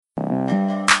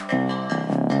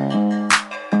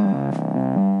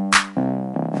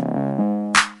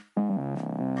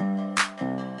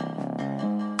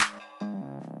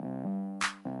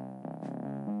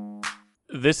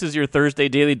This is your Thursday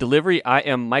Daily Delivery. I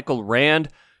am Michael Rand.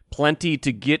 Plenty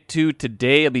to get to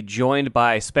today. I'll be joined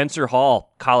by Spencer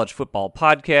Hall, college football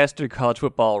podcaster, college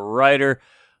football writer.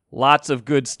 Lots of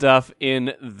good stuff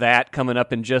in that coming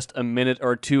up in just a minute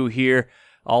or two here.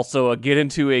 Also, I'll get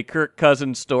into a Kirk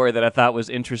Cousins story that I thought was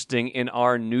interesting in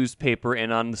our newspaper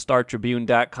and on the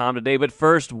StarTribune.com today. But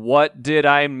first, what did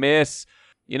I miss?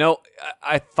 You know,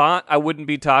 I thought I wouldn't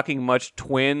be talking much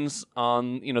Twins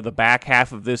on, the back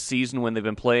half of this season when they've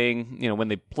been playing, when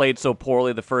they played so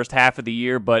poorly the first half of the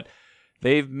year, but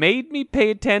they've made me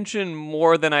pay attention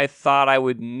more than I thought I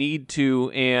would need to.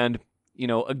 And,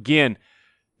 again,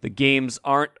 the games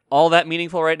aren't all that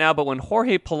meaningful right now, but when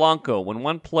Jorge Polanco, when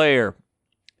one player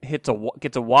gets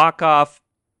a walk-off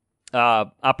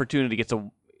opportunity,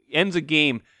 ends a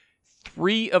game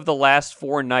 3 of the last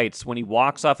 4 nights, when he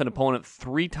walks off an opponent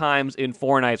 3 times in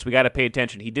 4 nights, we got to pay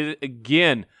attention. He did it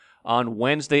again on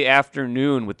Wednesday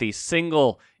afternoon with a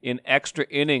single in extra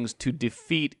innings to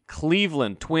defeat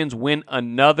Cleveland. Twins win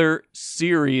another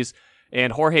series,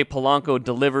 and Jorge Polanco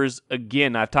delivers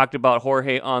again. I've talked about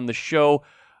Jorge on the show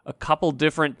a couple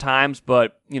different times,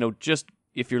 but, just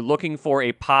if you're looking for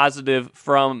a positive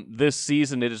from this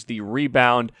season, it is the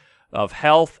rebound of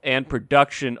health and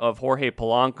production of Jorge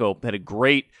Polanco. Had a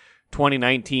great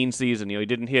 2019 season. He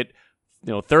didn't hit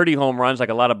 30 home runs like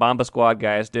a lot of Bomba Squad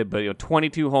guys did, but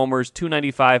 22 homers,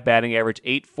 295 batting average,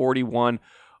 841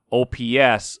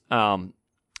 OPS.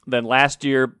 Then last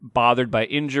year, bothered by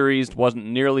injuries, wasn't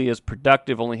nearly as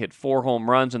productive, only hit 4 home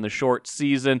runs in the short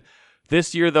season.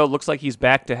 This year, though, looks like he's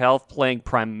back to health, playing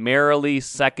primarily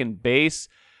second base.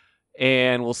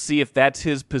 And we'll see if that's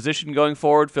his position going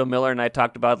forward. Phil Miller and I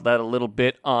talked about that a little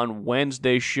bit on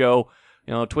Wednesday's show.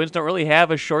 Twins don't really have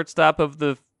a shortstop of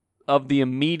the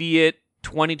immediate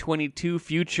 2022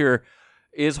 future.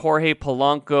 Is Jorge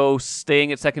Polanco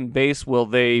staying at second base? Will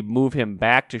they move him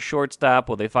back to shortstop?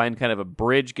 Will they find kind of a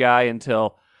bridge guy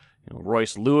until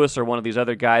Royce Lewis or one of these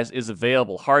other guys is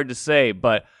available? Hard to say,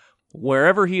 but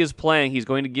wherever he is playing, he's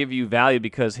going to give you value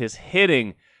because his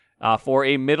hitting for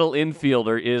a middle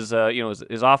infielder is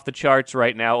off the charts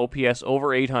right now. OPS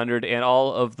over 800, and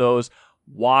all of those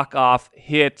walk-off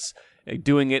hits,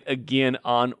 doing it again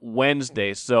on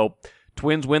Wednesday. So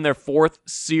Twins win their 4th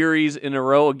series in a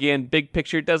row. Again, big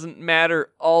picture doesn't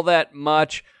matter all that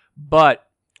much, but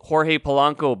Jorge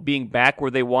Polanco being back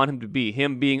where they want him to be,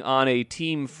 him being on a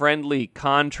team-friendly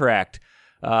contract,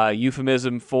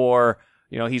 euphemism for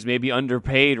he's maybe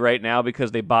underpaid right now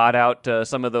because they bought out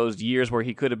some of those years where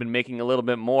he could have been making a little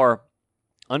bit more.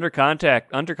 Under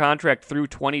contract through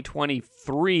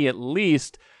 2023 at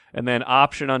least, and then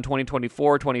option on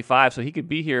 2024, 25. So he could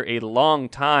be here a long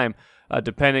time,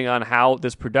 depending on how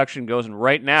this production goes. And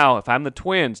right now, if I'm the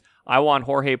Twins, I want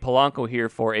Jorge Polanco here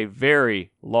for a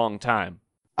very long time.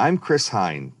 I'm Chris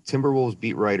Hine, Timberwolves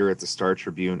beat writer at the Star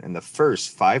Tribune and the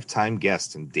first 5-time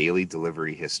guest in daily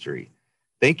delivery history.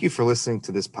 Thank you for listening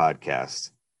to this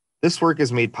podcast. This work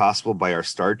is made possible by our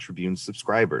Star Tribune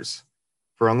subscribers.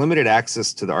 For unlimited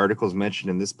access to the articles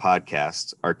mentioned in this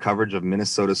podcast, our coverage of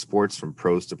Minnesota sports from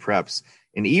pros to preps,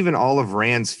 and even all of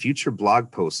Rand's future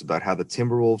blog posts about how the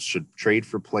Timberwolves should trade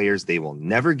for players they will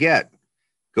never get,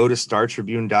 go to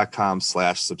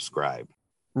StarTribune.com/subscribe.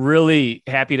 Really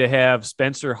happy to have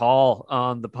Spencer Hall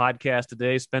on the podcast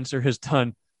today. Spencer has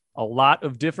done a lot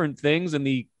of different things, and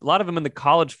a lot of them in the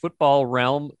college football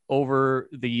realm over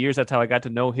the years. That's how I got to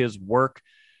know his work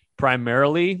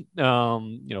primarily.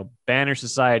 Banner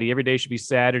Society, Every Day Should Be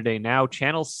Saturday, now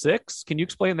Channel 6. Can you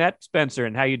explain that, Spencer,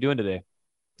 and how you doing today?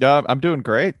 Yeah, I'm doing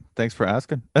great. Thanks for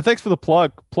asking. And thanks for the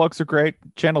plug. Plugs are great.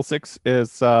 Channel 6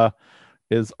 is our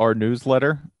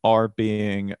newsletter, our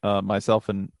being myself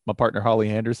and my partner, Holly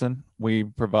Anderson. We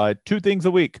provide 2 things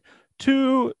a week.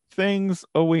 2 things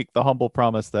a week. The humble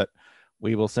promise that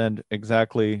we will send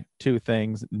exactly 2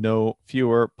 things, no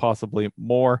fewer, possibly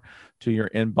more, to your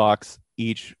inbox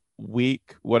each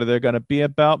week. What are they going to be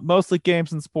about? Mostly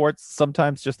games and sports,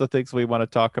 sometimes just the things we want to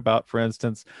talk about. For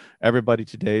instance, everybody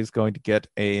today is going to get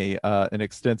an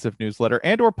extensive newsletter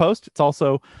and or post. It's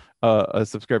also a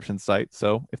subscription site,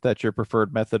 so if that's your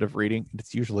preferred method of reading,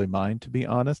 it's usually mine, to be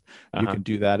honest, you can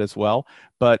do that as well.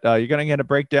 But you're going to get a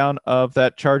breakdown of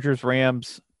that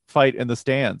Chargers-Rams fight in the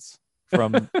stands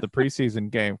from the preseason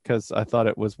game, because I thought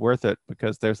it was worth it,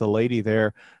 because there's a lady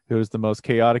there who is the most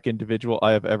chaotic individual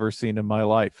I have ever seen in my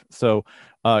life. So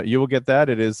you will get that.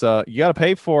 It is you got to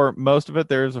pay for most of it.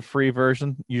 There's a free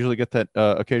version. You usually get that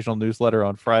occasional newsletter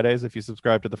on Fridays if you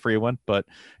subscribe to the free one. But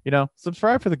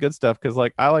subscribe for the good stuff, because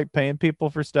I like paying people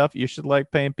for stuff. You should like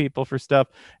paying people for stuff.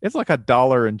 It's like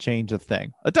 $1 and change a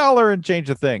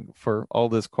thing for all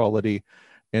this quality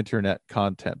internet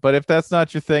content. But if that's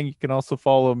not your thing, you can also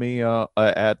follow me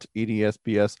at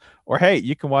EDSBS, or hey,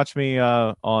 you can watch me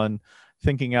on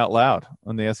Thinking Out Loud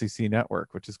on the SEC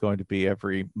Network, which is going to be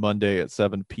every Monday at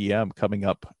 7 p.m. coming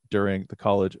up during the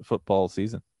college football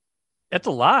season. That's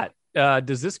a lot.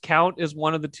 Does this count as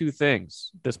one of the two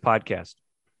things, this podcast?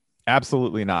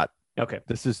 Absolutely not. Okay.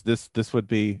 This would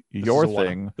be your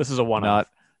thing. This is a one-off.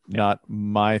 Not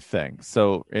my thing.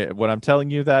 So what I'm telling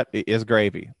you that is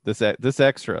gravy. This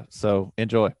extra. So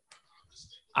enjoy.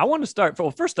 I want to start.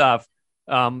 Well, first off,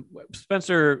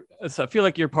 Spencer, I feel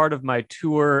like you're part of my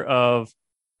tour of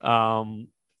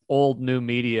old new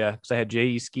media, because I had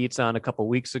J.E. Skeets on a couple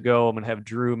weeks ago. I'm going to have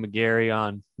Drew McGarry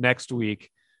on next week.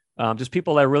 Just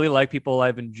people I really like, people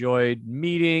I've enjoyed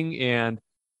meeting and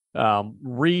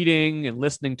reading and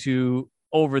listening to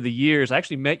over the years. I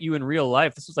actually met you in real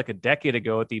life. This was like a decade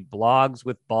ago at the Blogs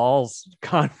with Balls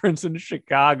conference in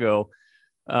Chicago,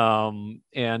 and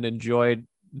enjoyed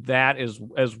that as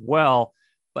well.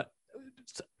 But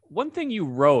one thing you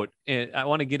wrote, and I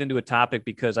want to get into a topic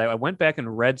because I went back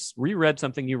and reread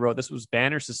something you wrote. This was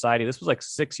Banner Society. This was like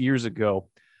 6 years ago,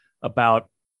 about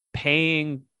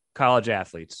paying college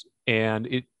athletes.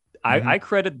 And I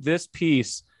credit this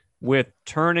piece with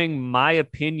turning my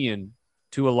opinion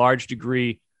to a large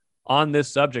degree on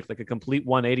this subject, like a complete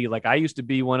 180. Like, I used to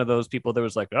be one of those people that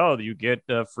was like, oh, you get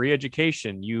free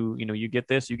education. You get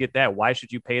this, you get that. Why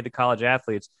should you pay the college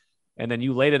athletes? And then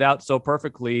you laid it out so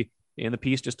perfectly in the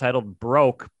piece just titled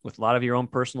Broke, with a lot of your own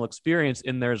personal experience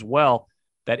in there as well,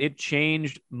 that it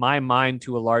changed my mind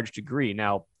to a large degree.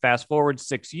 Now, fast forward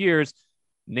 6 years,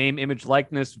 name, image,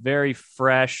 likeness, very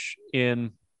fresh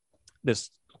in this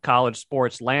college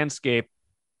sports landscape.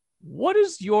 What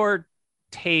is your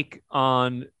take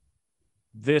on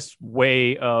this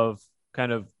way of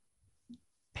kind of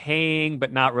paying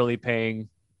but not really paying,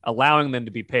 allowing them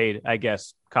to be paid, I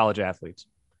guess, college athletes?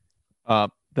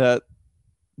 That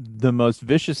the most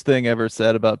vicious thing ever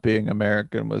said about being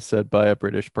American was said by a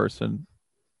British person,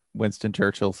 Winston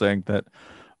Churchill, saying that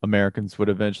Americans would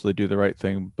eventually do the right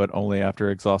thing, but only after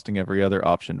exhausting every other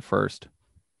option first.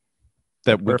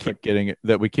 That we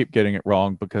keep getting it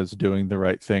wrong because doing the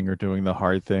right thing or doing the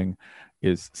hard thing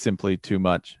is simply too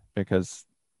much, because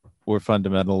we're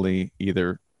fundamentally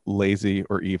either lazy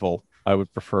or evil. I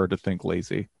would prefer to think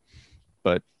lazy,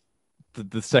 but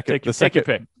the second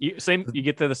pick, you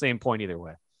get to the same point either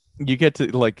way. You get to,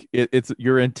 like, it's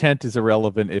your intent is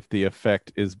irrelevant if the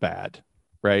effect is bad,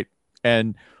 right?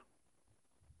 And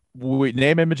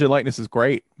name, image, and likeness is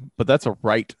great, but that's a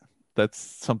right. That's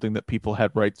something that people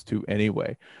had rights to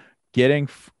anyway. Getting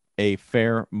a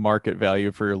fair market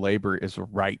value for your labor is a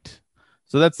right.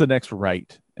 So that's the next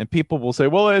right. And people will say,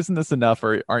 well, isn't this enough?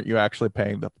 Or aren't you actually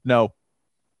paying them? No,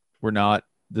 we're not.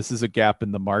 This is a gap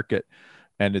in the market.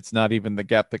 And it's not even the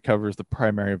gap that covers the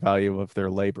primary value of their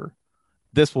labor.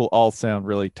 This will all sound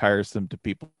really tiresome to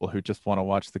people who just want to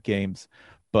watch the games,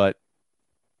 but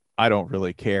I don't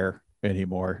really care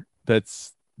anymore.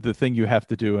 That's the thing you have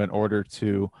to do in order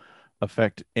to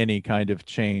affect any kind of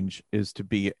change, is to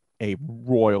be a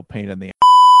royal pain in the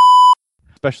ass,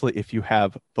 especially if you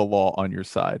have the law on your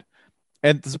side.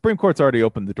 And the Supreme Court's already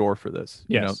opened the door for this.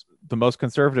 Yes. You know, the most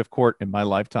conservative court in my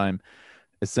lifetime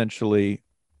essentially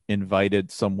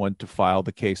invited someone to file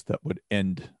the case that would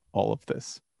end all of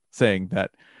this, saying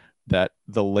that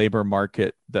the labor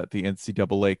market that the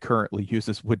NCAA currently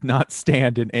uses would not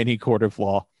stand in any court of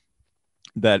law,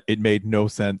 that it made no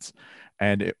sense,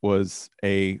 and it was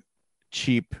a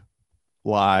cheap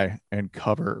lie and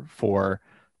cover for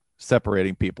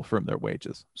separating people from their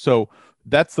wages. So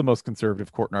that's the most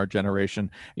conservative court in our generation.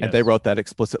 Yes. And they wrote that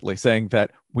explicitly, saying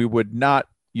that we would not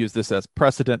use this as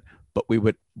precedent, but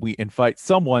we invite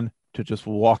someone to just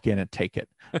walk in and take it,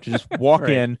 to just walk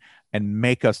right in and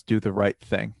make us do the right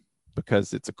thing,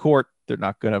 because it's a court. They're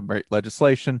not going to write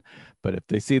legislation, but if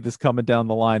they see this coming down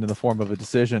the line in the form of a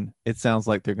decision, it sounds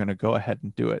like they're going to go ahead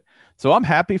and do it. So I'm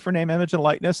happy for name, image, and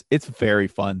likeness. It's very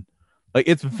fun. Like,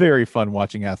 it's very fun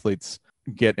watching athletes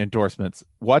get endorsements.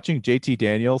 Watching JT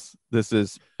Daniels, this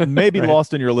is maybe right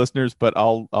lost in your listeners, but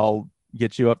I'll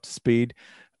get you up to speed.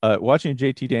 Watching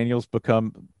JT Daniels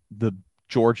become the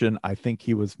Georgian I think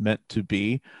he was meant to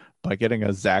be by getting a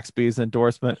Zaxby's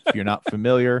endorsement. If you're not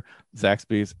familiar,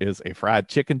 Zaxby's is a fried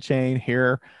chicken chain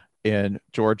here in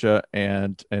Georgia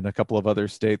and in a couple of other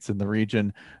states in the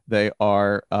region. They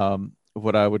are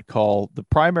what I would call, the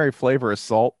primary flavor is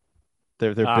salt.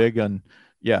 They're big on,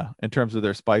 in terms of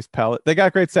their spice palette. They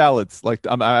got great salads. Like,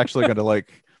 I'm actually going to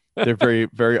they're very,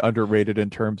 very underrated in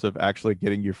terms of actually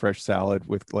getting you fresh salad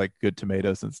with like good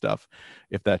tomatoes and stuff,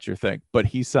 if that's your thing. But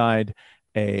he signed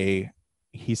a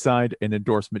he signed an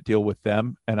endorsement deal with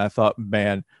them. And I thought,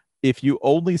 man, if you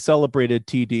only celebrated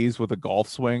TDs with a golf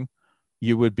swing,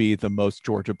 you would be the most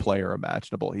Georgia player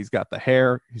imaginable. He's got the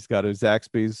hair, he's got his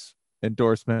Zaxby's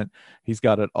endorsement, he's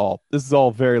got it all. This is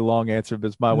all very long answer, but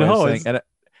it's my way of saying,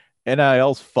 and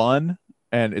NIL's fun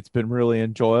and it's been really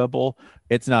enjoyable.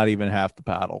 It's not even half the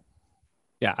paddle.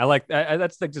 Yeah, I like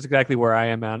that's just exactly where I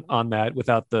am on that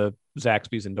without the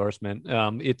Zaxby's endorsement.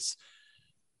 It's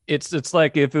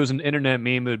like if it was an internet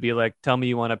meme, it would be like, tell me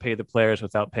you want to pay the players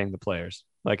without paying the players.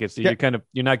 Like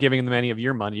you're not giving them any of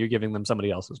your money, you're giving them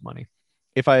somebody else's money.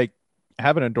 If I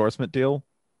have an endorsement deal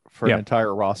for an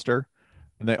entire roster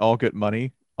and they all get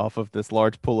money off of this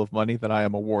large pool of money that I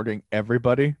am awarding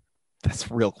everybody,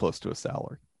 that's real close to a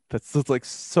salary. That's just like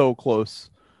so close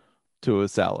to a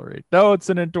salary. No, it's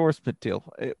an endorsement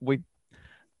deal.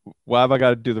 Why have I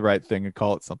got to do the right thing and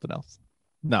call it something else?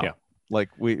 No, like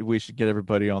we should get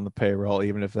everybody on the payroll,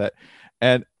 even if that,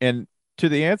 and to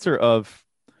the answer of,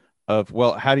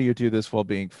 well, how do you do this while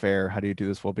being fair? How do you do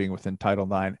this while being within Title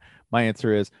IX? My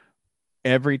answer is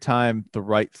every time the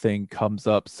right thing comes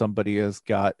up, somebody has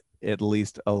got at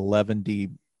least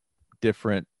 11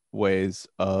 different ways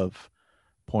of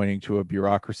pointing to a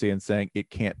bureaucracy and saying it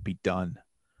can't be done,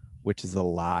 which is a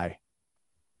lie.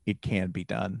 It can be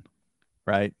done,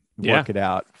 right? Work it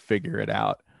out, figure it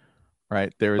out,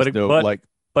 right? There is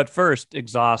but first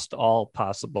exhaust all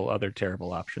possible other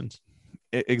terrible options.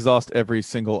 Exhaust every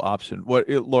single option.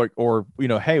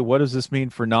 Hey, what does this mean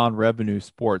for non-revenue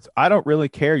sports? I don't really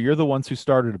care. You're the ones who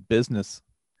started a business.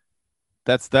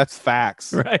 That's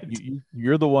facts, right?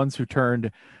 You're the ones who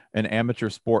turned an amateur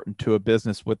sport into a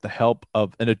business with the help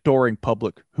of an adoring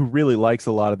public who really likes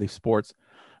a lot of these sports.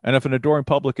 And if an adoring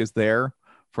public is there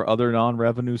for other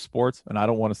non-revenue sports, and I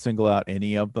don't want to single out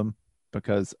any of them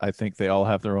because I think they all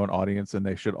have their own audience and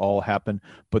they should all happen.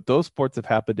 But those sports have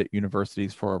happened at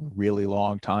universities for a really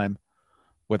long time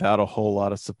without a whole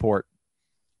lot of support.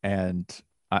 And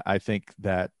I think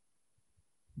that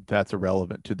that's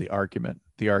irrelevant to the argument.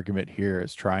 The argument here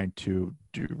is trying to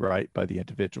do right by the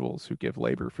individuals who give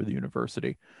labor for the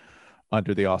university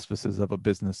under the auspices of a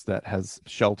business that has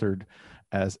sheltered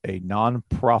as a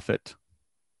nonprofit.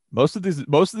 Most of these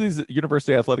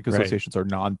university athletic associations are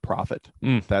nonprofit.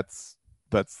 That's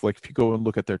like if you go and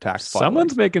look at their tax.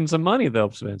 Someone's making some money though,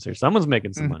 Spencer. Someone's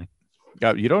making some money.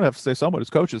 Yeah, you don't have to say someone.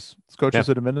 It's coaches. It's coaches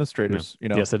and administrators.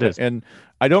 Yeah. Yes, it is. And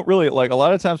I don't really like. A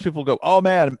lot of times people go, "Oh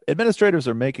man, administrators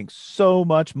are making so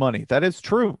much money." That is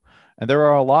true, and there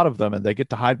are a lot of them, and they get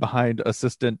to hide behind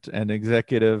assistant and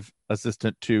executive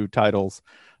assistant to titles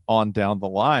on down the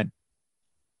line.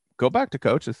 Go back to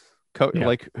coaches.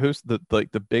 Like who's the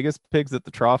biggest pigs at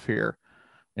the trough here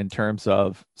in terms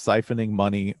of siphoning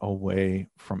money away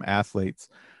from athletes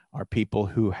are people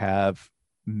who have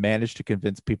managed to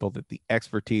convince people that the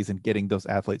expertise in getting those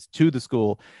athletes to the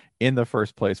school in the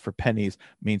first place for pennies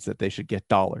means that they should get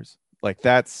dollars. Like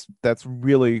that's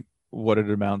really what it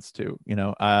amounts to,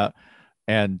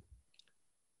 and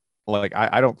like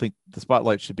I don't think the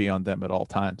spotlight should be on them at all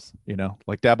times,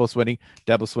 like Dabo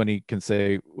Swinney can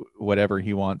say whatever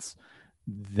he wants.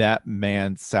 That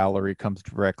man's salary comes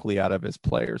directly out of his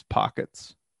players'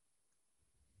 pockets.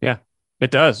 Yeah, it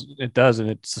does. And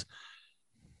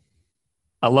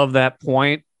I love that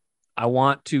point. I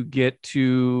want to get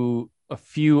to a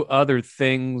few other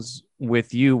things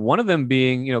with you. One of them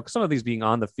being, some of these being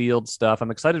on the field stuff.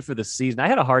 I'm excited for the season. I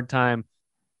had a hard time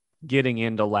getting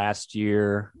into last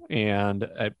year, and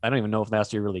I don't even know if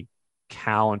last year really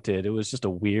counted. It was just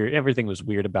everything was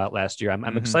weird about last year.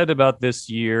 I'm excited about this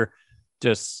year.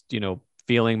 Just,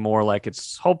 feeling more like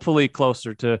it's hopefully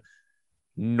closer to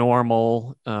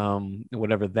normal,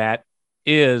 whatever that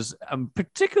is. I'm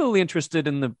particularly interested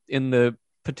in the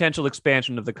potential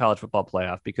expansion of the college football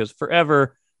playoff, because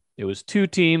forever it was two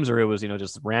teams, or it was,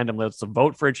 just random, let's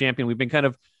vote for a champion. We've been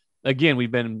to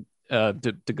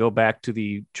go back to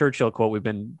the Churchill quote, we've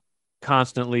been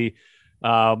constantly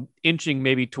inching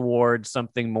maybe towards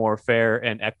something more fair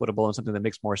and equitable and something that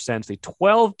makes more sense. The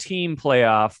 12-team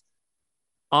playoff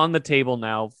on the table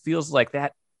now feels like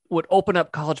that would open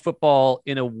up college football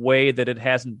in a way that it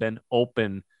hasn't been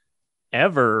open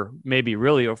ever, maybe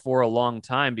really, or for a long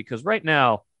time, because right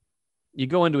now you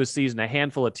go into a season, a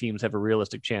handful of teams have a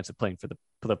realistic chance of playing for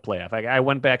the playoff. I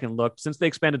went back and looked. Since they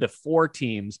expanded to 4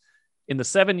 teams, in the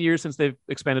 7 years since they've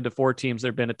expanded to 4 teams,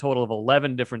 there have been a total of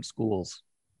 11 different schools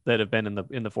that have been in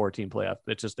the 4-team playoff.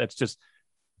 That's just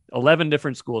 11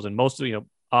 different schools, and most of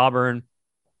Auburn,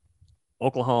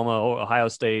 Oklahoma, Ohio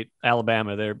State,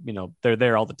 Alabama, they're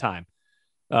there all the time.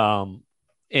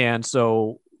 And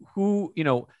so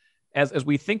as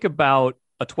we think about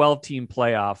a 12-team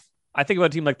playoff I think about a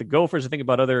team like the Gophers. I think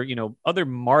about other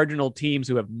marginal teams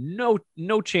who have no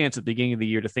chance at the beginning of the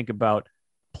year to think about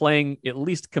playing, at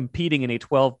least competing in a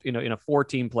 12, in a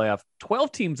 14 playoff.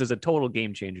 12 teams is a total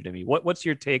game changer to me. What's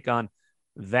your take on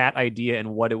that idea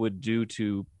and what it would do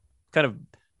to kind of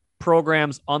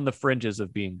programs on the fringes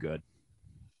of being good?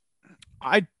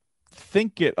 I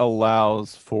think it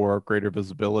allows for greater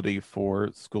visibility for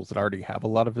schools that already have a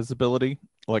lot of visibility.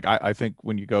 Like I think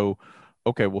when you go,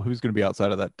 okay, well, who's going to be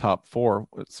outside of that top 4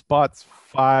 spots,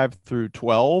 5 through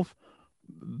 12?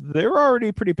 They're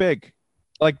already pretty big.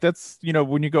 Like that's,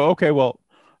 when you go, okay, well,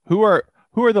 who are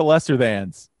the lesser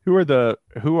thans? Who are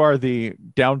the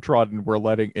downtrodden we're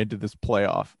letting into this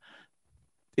playoff?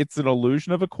 It's an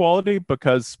illusion of equality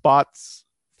because spots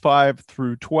 5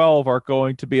 through 12 are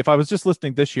going to be, if I was just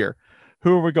listening this year,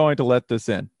 who are we going to let this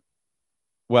in?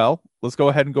 Well, let's go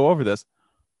ahead and go over this.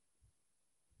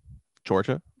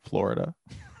 Georgia, Florida.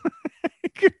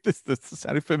 This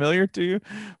sounded familiar to you?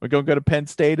 We're going to go to Penn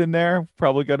State in there.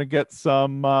 Probably going to get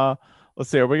some, let's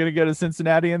see, are we going to get a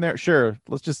Cincinnati in there? Sure.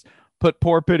 Let's just put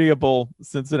poor pitiable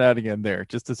Cincinnati in there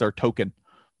just as our token.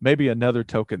 Maybe another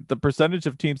token. The percentage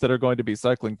of teams that are going to be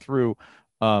cycling through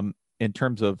in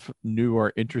terms of new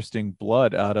or interesting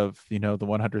blood out of, the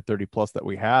 130 plus that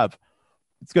we have,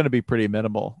 it's going to be pretty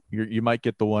minimal. You might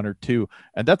get the 1 or 2,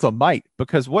 and that's a might,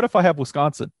 because what if I have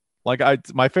Wisconsin? Like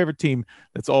my favorite team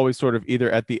that's always sort of either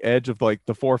at the edge of like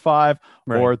the 4-5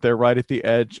 Right. or they're right at the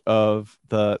edge of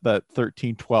the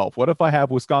 13-12. What if I have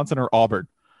Wisconsin or Auburn?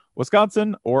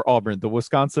 Wisconsin or Auburn, the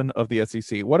Wisconsin of the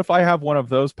SEC. What if I have one of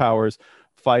those powers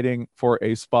fighting for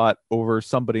a spot over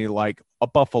somebody like a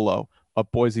Buffalo, a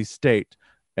Boise State,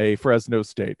 a Fresno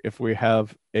State? If we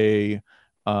have a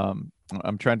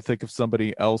I'm trying to think of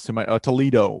somebody else who might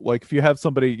Toledo. Like if you have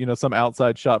somebody, some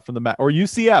outside shot from the mat, or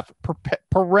UCF,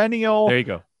 perennial There you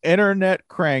go. internet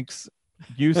cranks,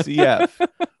 UCF,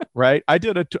 right? I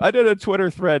did a Twitter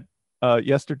thread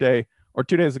yesterday or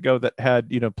 2 days ago that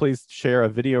had, please share a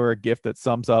video or a GIF that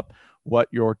sums up what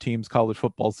your team's college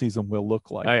football season will look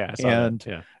like. Oh yeah, I saw that.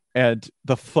 Yeah. And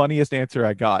the funniest answer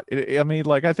I got,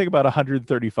 I think about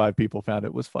 135 people found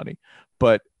it was funny,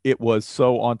 but it was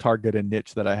so on target and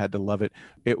niche that I had to love it.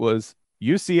 It was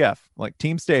UCF, like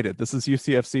team stated, this is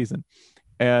UCF season.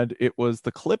 And it was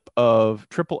the clip of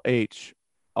Triple H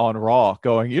on Raw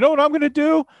going, you know what I'm going to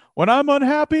do when I'm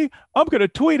unhappy? I'm going to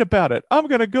tweet about it. I'm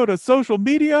going to go to social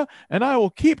media and I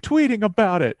will keep tweeting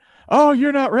about it. Oh,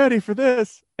 you're not ready for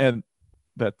this. And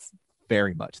that's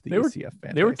very much the UCF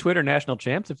fan. They were Twitter national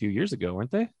champs a few years ago,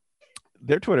 weren't they?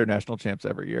 They're Twitter national champs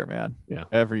every year, man. Yeah.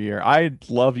 Every year. I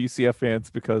love UCF fans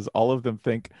because all of them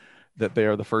think that they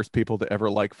are the first people to ever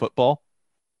like football.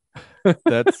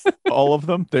 That's all of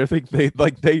them. They're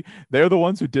the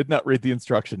ones who did not read the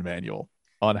instruction manual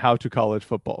on how to college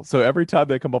football. So every time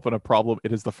they come up on a problem,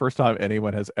 it is the first time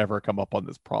anyone has ever come up on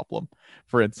this problem.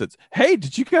 For instance, hey,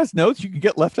 did you guys know you can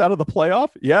get left out of the playoff?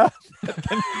 Yeah.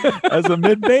 As a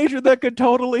mid-major, that could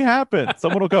totally happen.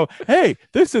 Someone will go, hey,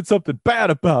 they said something bad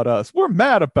about us. We're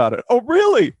mad about it. Oh,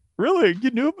 really? Really?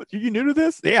 You knew to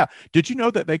this? Yeah. Did you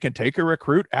know that they can take a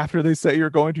recruit after they say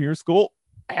you're going to your school?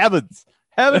 Heaven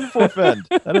forfend.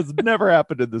 That has never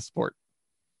happened in this sport.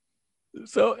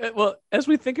 So, well, as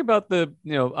we think about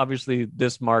obviously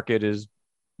this market is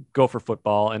Gopher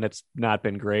football, and it's not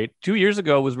been great. 2 years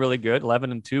ago was really good,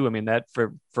 11-2. I mean, that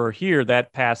for here,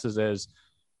 that passes as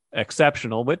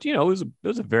exceptional, but it was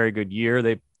a very good year.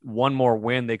 They one more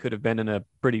win, they could have been in a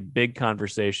pretty big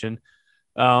conversation.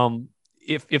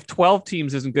 If 12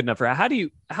 teams isn't good enough for, how do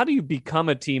you become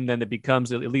a team then that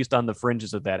becomes at least on the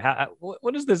fringes of that?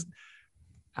 What is this?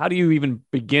 How do you even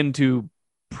begin to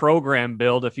program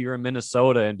build if you're in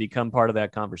Minnesota and become part of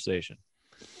that conversation?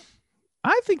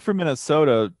 I think for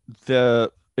Minnesota,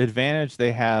 the advantage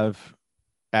they have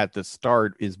at the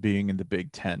start is being in the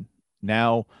Big Ten.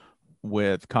 Now,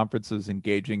 with conferences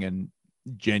engaging in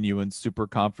genuine super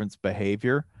conference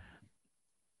behavior,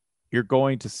 you're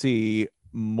going to see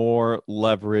more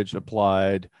leverage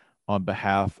applied on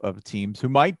behalf of teams who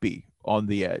might be on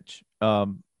the edge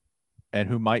and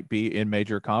who might be in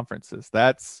major conferences.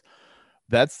 That's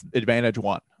advantage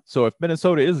one. So if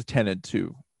Minnesota is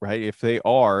 10-2, right? If they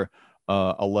are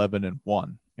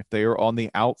 11-1, if they are on the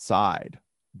outside,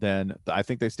 then I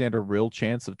think they stand a real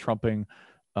chance of trumping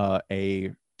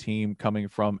a team coming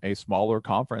from a smaller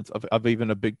conference of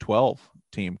even a Big 12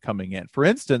 team coming in. For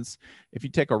instance, if you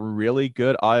take a really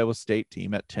good Iowa State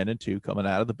team at 10-2 coming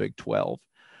out of the Big 12,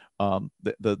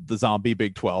 the zombie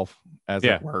Big 12, as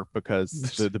it were, because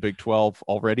the Big 12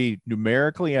 already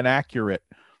numerically inaccurate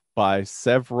by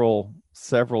several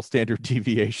standard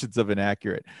deviations of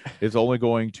inaccurate, is only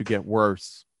going to get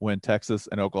worse when Texas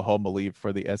and Oklahoma leave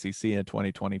for the SEC in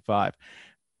 2025.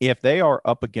 If they are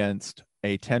up against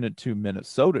a 10-2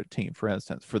 Minnesota team, for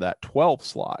instance, for that 12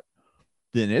 slot,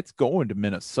 then it's going to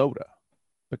Minnesota,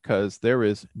 because there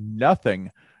is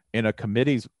nothing in a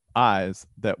committee's eyes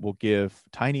that will give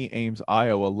Tiny Ames,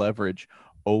 Iowa leverage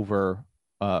over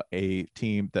a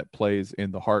team that plays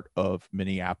in the heart of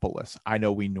Minneapolis. I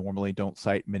know we normally don't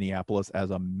cite Minneapolis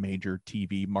as a major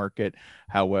TV market.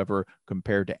 However,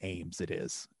 compared to Ames, it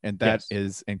is. And that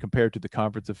is, and compared to the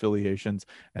conference affiliations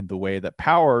and the way that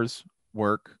powers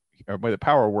work, or the way the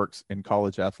power works in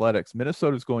college athletics,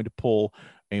 Minnesota is going to pull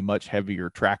a much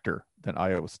heavier tractor than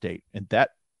Iowa State. And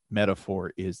that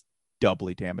metaphor is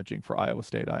doubly damaging for Iowa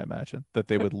State, I imagine, that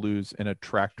they would lose in a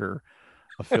tractor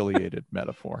affiliated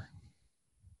metaphor.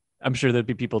 I'm sure there'd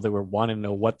be people that were wanting to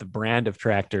know what the brand of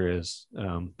tractor is,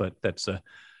 but that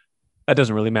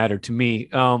doesn't really matter to me.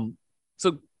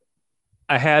 So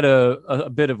I had a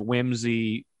bit of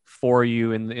whimsy for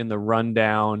you in the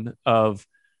rundown of,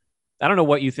 I don't know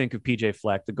what you think of PJ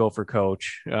Fleck, the Gopher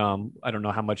coach. I don't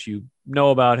know how much you know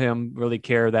about him, really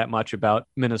care that much about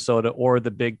Minnesota or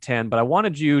the Big Ten, but I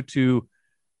want you to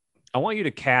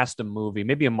cast a movie,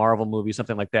 maybe a Marvel movie,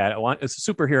 something like that. It's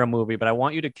a superhero movie, but I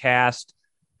want you to cast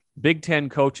Big Ten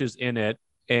coaches in it,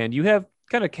 and you have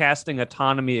kind of casting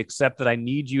autonomy, except that I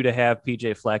need you to have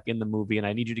PJ Fleck in the movie, and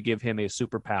I need you to give him a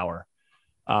superpower.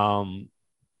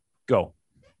 Go.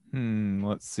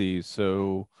 Let's see.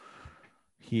 So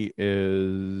he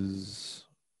is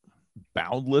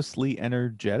boundlessly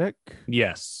energetic.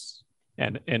 Yes.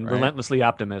 And Right. Relentlessly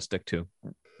optimistic too.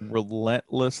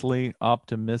 Relentlessly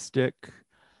optimistic.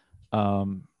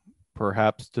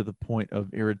 Perhaps to the point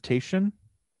of irritation.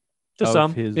 To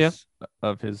some,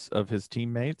 of his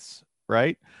teammates,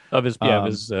 right? Of his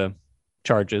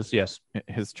charges, yes.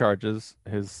 His charges,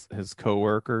 his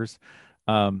coworkers.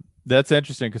 That's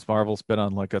interesting because Marvel's been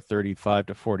on like a 35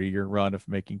 to 40 year run of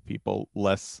making people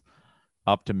less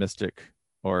optimistic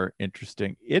or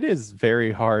interesting. It is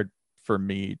very hard for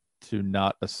me to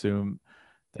not assume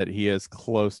that he is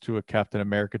close to a Captain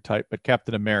America type, but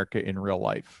Captain America in real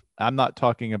life. I'm not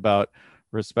talking about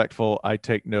respectful, I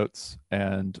take notes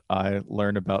and I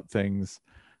learn about things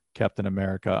Captain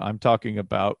America. I'm talking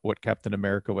about what Captain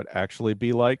America would actually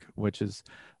be like, which is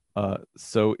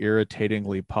so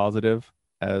irritatingly positive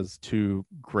as to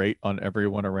grate on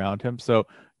everyone around him. So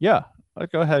yeah,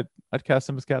 I'd go ahead. I'd cast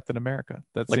him as Captain America.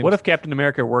 What if Captain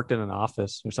America worked in an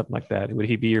office or something like that? Would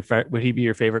he be your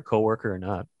favorite coworker or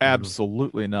not?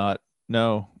 Absolutely not.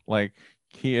 No, like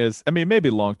he is. I mean, maybe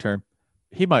long term,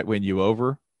 he might win you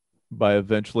over by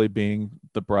eventually being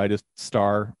the brightest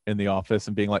star in the office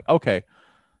and being like, okay,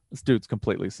 this dude's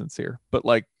completely sincere. But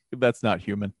like, that's not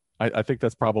human. I think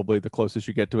that's probably the closest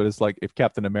you get to it, is like if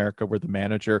Captain America were the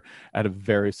manager at a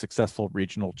very successful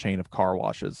regional chain of car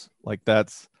washes. Like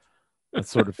that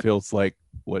sort of feels like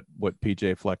what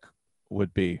PJ Fleck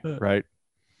would be, right?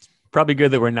 Probably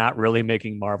good that we're not really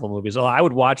making Marvel movies. Oh, I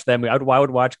would watch them. I would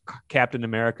watch Captain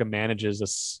America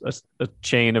manages a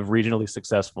chain of regionally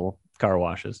successful car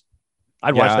washes.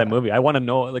 I'd watch that movie. I want to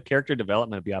know the character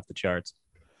development would be off the charts.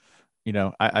 You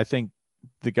know, I think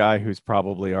the guy who's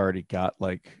probably already got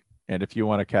like, and if you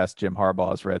want to cast Jim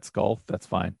Harbaugh as Red Skull, that's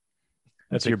fine.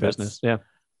 That's your business. Yeah.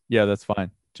 Yeah, that's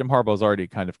fine. Jim Harbaugh's already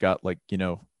kind of got like, you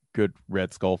know, good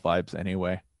Red Skull vibes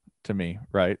anyway to me,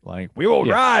 right? Like, we will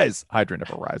rise. Hydra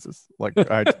never rises. Like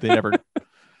they never,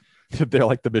 they're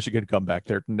like the Michigan comeback.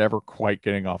 They're never quite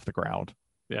getting off the ground.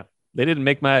 Yeah.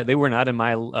 They were not in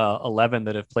my 11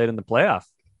 that have played in the playoff.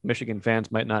 Michigan fans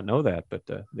might not know that, but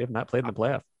they have not played in the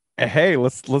playoff. Hey,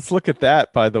 let's look at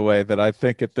that, by the way, that I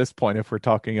think at this point, if we're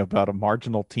talking about a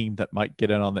marginal team that might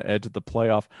get in on the edge of the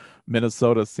playoff,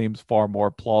 Minnesota seems far more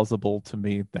plausible to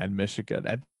me than Michigan.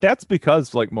 And that's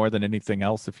because, like, more than anything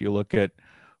else, if you look at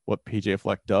what PJ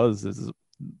Fleck does, is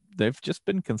they've just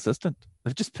been consistent.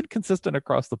 They've just been consistent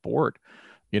across the board.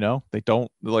 You know, they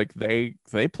don't like they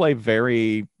play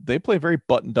very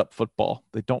buttoned up football.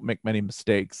 They don't make many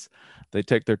mistakes. They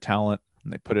take their talent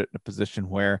and they put it in a position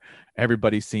where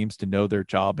everybody seems to know their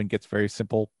job and gets very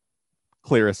simple,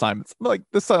 clear assignments. Like,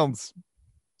 this sounds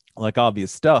like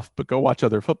obvious stuff, but go watch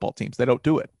other football teams. They don't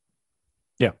do it.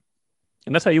 Yeah.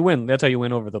 And that's how you win. That's how you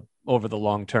win over the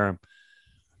long term.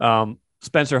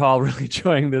 Spencer Hall, really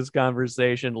enjoying this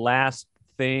conversation. Last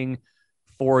thing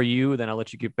for you, then I'll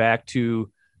let you get back to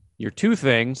your two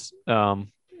things and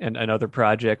other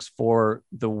projects for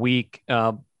the week.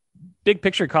 Big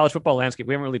picture college football landscape.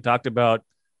 We haven't really talked about,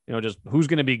 you know, just who's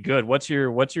going to be good. What's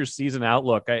your season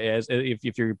outlook? As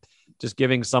if you're just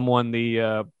giving someone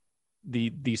the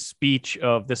speech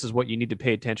of this is what you need to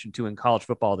pay attention to in college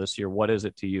football this year, what is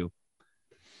it to you?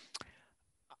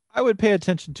 I would pay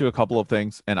attention to a couple of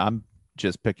things, and I'm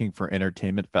just picking for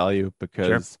entertainment value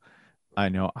because I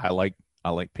know I like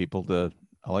people to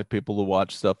I like people to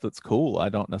watch stuff that's cool. I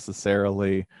don't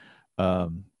necessarily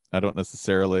I'm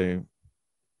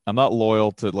not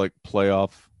loyal to like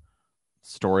playoff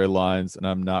storylines, and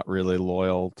I'm not really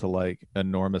loyal to like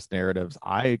enormous narratives.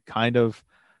 I kind of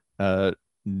have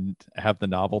the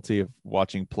novelty of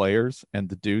watching players, and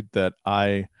the dude that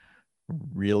I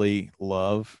really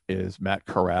love is Matt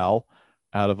Corral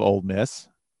out of Ole Miss.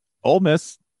 Ole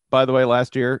Miss, by the way,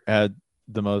 last year had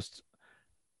the most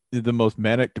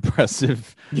manic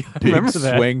depressive big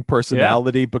swing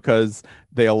personality because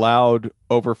they allowed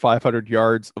over 500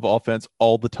 yards of offense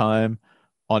all the time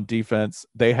on defense.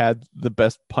 They had the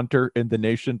best punter in the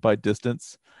nation by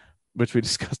distance, which we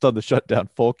discussed on the Shutdown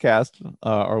Fullcast,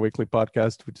 our weekly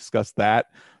podcast. We discussed that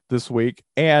this week,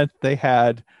 and they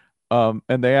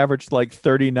averaged like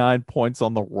 39 points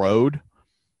on the road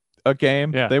a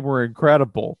game. Yeah. They were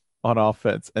incredible on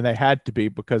offense, and they had to be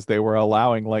because they were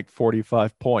allowing like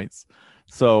 45 points.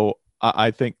 So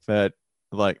I think that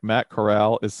like Matt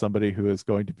Corral is somebody who is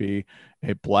going to be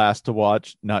a blast to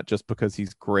watch, not just because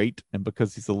he's great and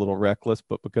because he's a little reckless,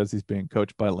 but because he's being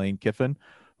coached by Lane Kiffin,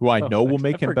 who I know will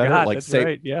make him better. Like, say,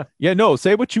 right. Yeah. No,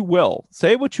 say what you will.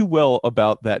 Say what you will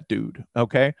about that dude.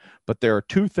 Okay. But there are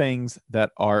two things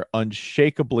that are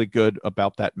unshakably good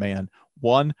about that man.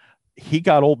 One, he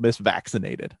got Ole Miss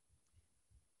vaccinated.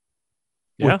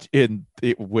 Yeah.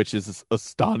 Which is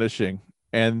astonishing,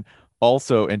 and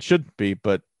also, and shouldn't be,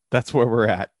 but that's where we're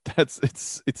at.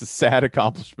 It's a sad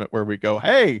accomplishment where we go,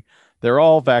 hey, they're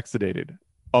all vaccinated.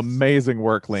 Amazing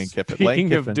work, Lane Kiffin.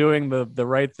 Speaking of doing the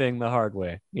right thing the hard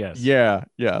way. Yes. Yeah.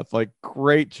 It's like,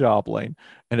 great job, Lane.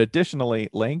 And additionally,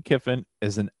 Lane Kiffin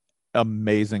is an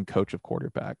amazing coach of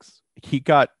quarterbacks. He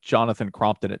got Jonathan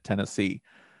Crompton at Tennessee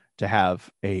to have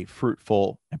a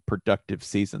fruitful and productive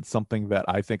season, something that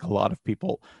I think a lot of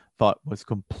people thought was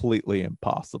completely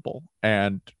impossible,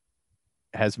 and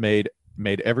has made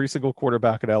every single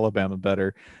quarterback at Alabama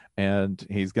better. And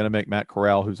he's going to make Matt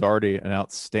Corral, who's already an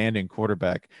outstanding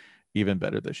quarterback, even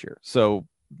better this year. So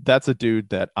that's a dude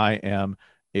that I am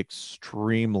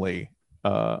extremely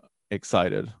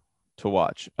excited to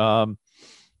watch.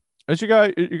 As you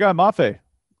guy Mafe.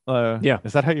 Yeah.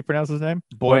 Is that how you pronounce his name?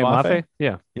 Boye Mafe?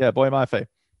 Yeah. Yeah, Boye Mafe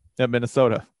at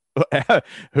Minnesota,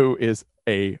 who is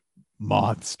a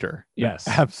monster. Yes.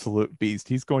 An absolute beast.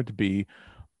 He's going to be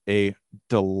a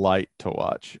delight to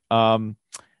watch.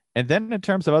 And then in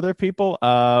terms of other people,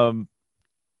 I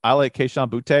like Kayshon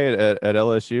Boutte at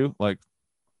LSU. Like,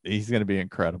 he's going to be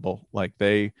incredible. Like,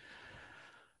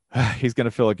 he's going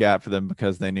to fill a gap for them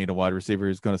because they need a wide receiver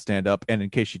who's going to stand up. And in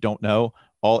case you don't know,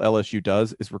 all LSU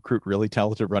does is recruit really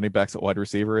talented running backs at wide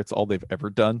receiver. It's all they've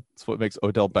ever done. It's what makes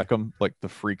Odell Beckham like the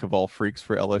freak of all freaks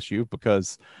for LSU,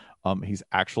 because he's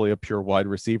actually a pure wide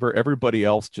receiver. Everybody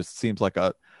else just seems like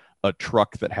a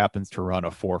truck that happens to run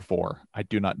a 4.4. I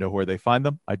do not know where they find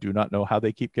them. I do not know how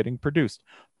they keep getting produced,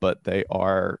 but they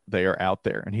are out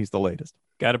there, and he's the latest.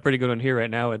 Got a pretty good one here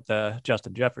right now with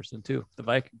Justin Jefferson too, the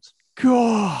Vikings.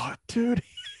 God, dude.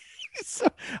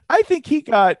 I think he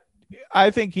got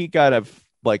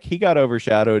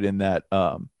overshadowed in that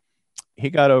he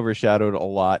got overshadowed a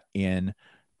lot in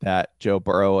that Joe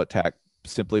Burrow attack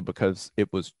simply because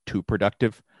it was too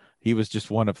productive. He was just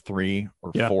one of 3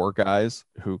 or 4 guys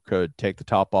who could take the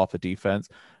top off a defense,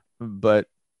 but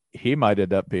he might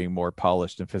end up being more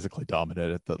polished and physically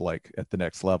dominant at the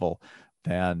next level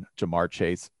than Jamar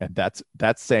Chase. And that's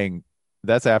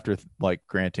after like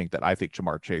granting that I think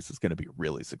Jamar Chase is going to be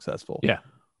really successful. Yeah.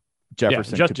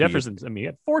 Jefferson's, I mean,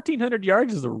 at 1,400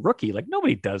 yards as a rookie. Like,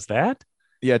 nobody does that.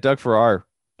 Yeah, Doug Farrar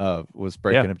was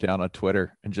breaking him down on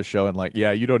Twitter and just showing like,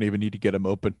 yeah, you don't even need to get him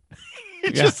open.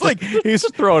 He's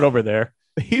just throw it over there.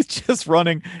 He's just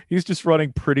running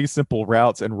pretty simple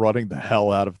routes and running the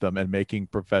hell out of them and making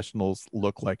professionals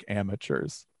look like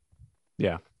amateurs.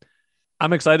 Yeah.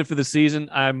 I'm excited for the season.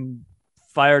 I'm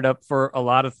fired up for a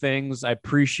lot of things. I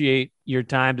appreciate your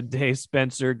time today,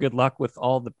 Spencer. Good luck with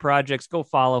all the projects. Go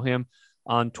follow him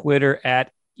on Twitter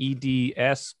at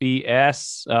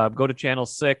EDSBS. Go to Channel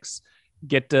 6.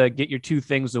 Get your 2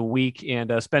 things a week.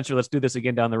 And Spencer, let's do this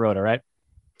again down the road, all right?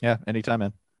 Yeah, anytime,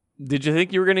 man. Did you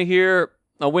think you were going to hear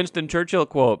a Winston Churchill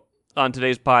quote on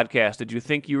today's podcast? Did you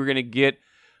think you were going to get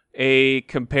a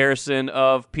comparison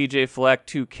of PJ Fleck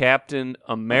to Captain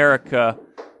America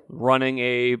running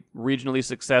a regionally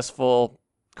successful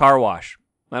car wash?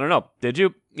 I don't know. Did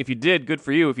you? If you did, good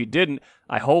for you. If you didn't,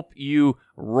 I hope you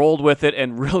rolled with it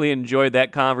and really enjoyed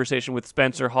that conversation with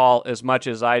Spencer Hall as much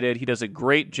as I did. He does a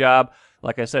great job.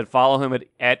 Like I said, follow him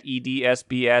at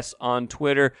EDSBS on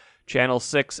Twitter. Channel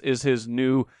 6 is his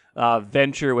new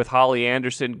venture with Holly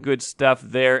Anderson. Good stuff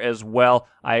there as well.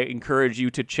 I encourage you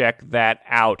to check that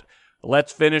out.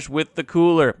 Let's finish with the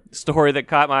cooler story that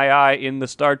caught my eye in the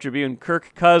Star Tribune.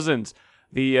 Kirk Cousins,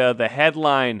 the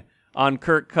headline on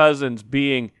Kirk Cousins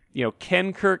being,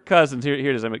 can Kirk Cousins, here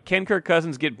it is, can Kirk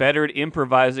Cousins get better at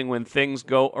improvising when things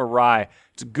go awry?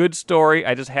 It's a good story.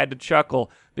 I just had to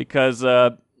chuckle because,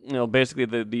 basically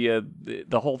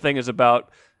the whole thing is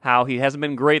about how he hasn't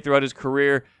been great throughout his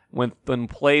career. When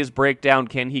plays break down,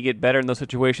 can he get better in those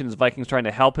situations? Vikings trying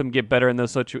to help him get better in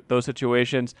those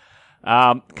situations.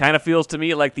 Kind of feels to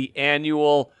me like the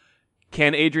annual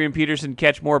can Adrian Peterson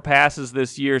catch more passes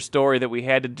this year story that we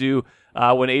had to do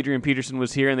when Adrian Peterson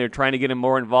was here and they were trying to get him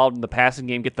more involved in the passing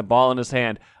game, get the ball in his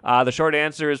hand. The short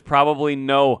answer is probably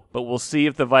no, but we'll see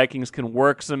if the Vikings can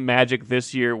work some magic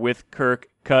this year with Kirk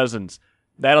Cousins.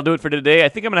 That'll do it for today. I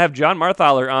think I'm going to have John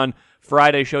Marthaler on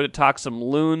Friday show to talk some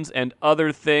Loons and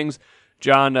other things.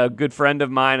 John, a good friend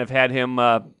of mine. I've had him,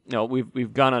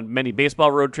 we've gone on many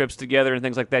baseball road trips together and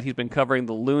things like that. He's been covering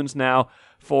the Loons now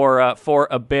for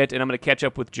a bit, and I'm going to catch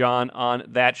up with John on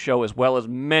that show as well as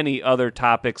many other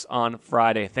topics on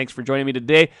Friday. Thanks for joining me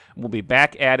today. We'll be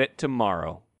back at it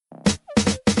tomorrow.